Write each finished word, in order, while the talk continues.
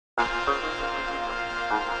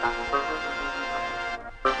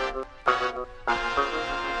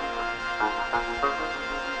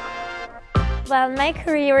My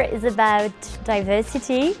career is about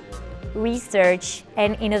diversity, research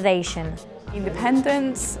and innovation.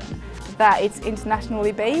 Independence, that it's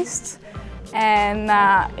internationally based, and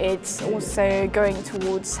that it's also going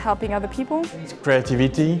towards helping other people.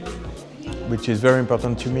 Creativity, which is very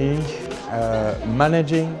important to me,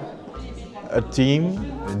 managing a team.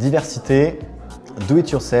 Diversité,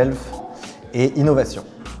 do-it-yourself et innovation.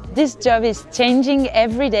 This job is changing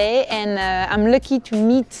every day, and I'm lucky to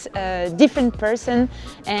meet different person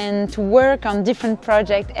and to work on different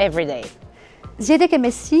projects every day. The EDHEC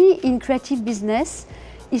MSc in Creative Business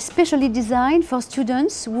is specially designed for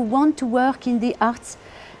students who want to work in the arts,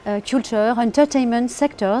 culture, entertainment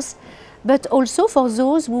sectors, but also for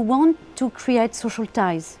those who want to create social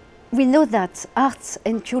ties. We know that arts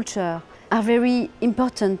and culture are very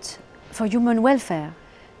important for human welfare.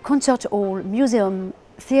 Concert hall, museum,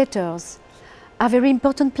 theatres are very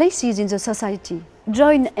important places in the society.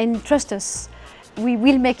 Join and trust us. We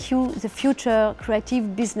will make you the future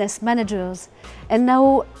creative business managers. And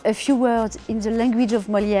now, a few words in the language of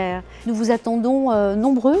Molière. Nous vous attendons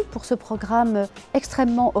nombreux pour ce programme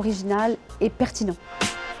extrêmement original et pertinent.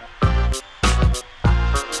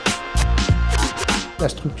 La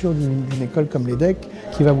structure d'une école comme l'EDHEC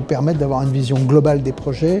qui va vous permettre d'avoir une vision globale des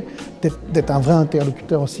projets, d'être un vrai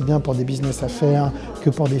interlocuteur aussi bien pour des business à faire que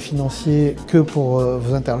pour des financiers, que pour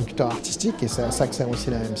vos interlocuteurs artistiques, et c'est à ça que sert aussi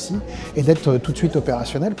la MSc, et d'être tout de suite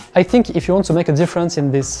opérationnel. I think if you want to make a difference in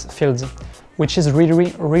this field, which is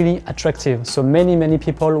really attractive, so many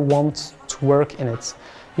people want to work in it,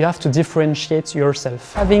 you have to differentiate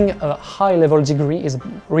yourself. Having a high-level degree is a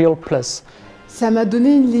real plus. Ça m'a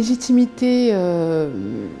donné une légitimité,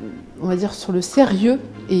 on va dire, sur le sérieux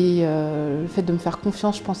et le fait de me faire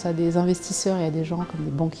confiance, je pense à des investisseurs et à des gens comme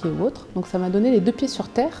des banquiers ou autres. Donc ça m'a donné les deux pieds sur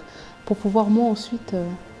terre pour pouvoir moi ensuite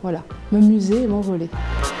voilà, m'amuser et m'envoler.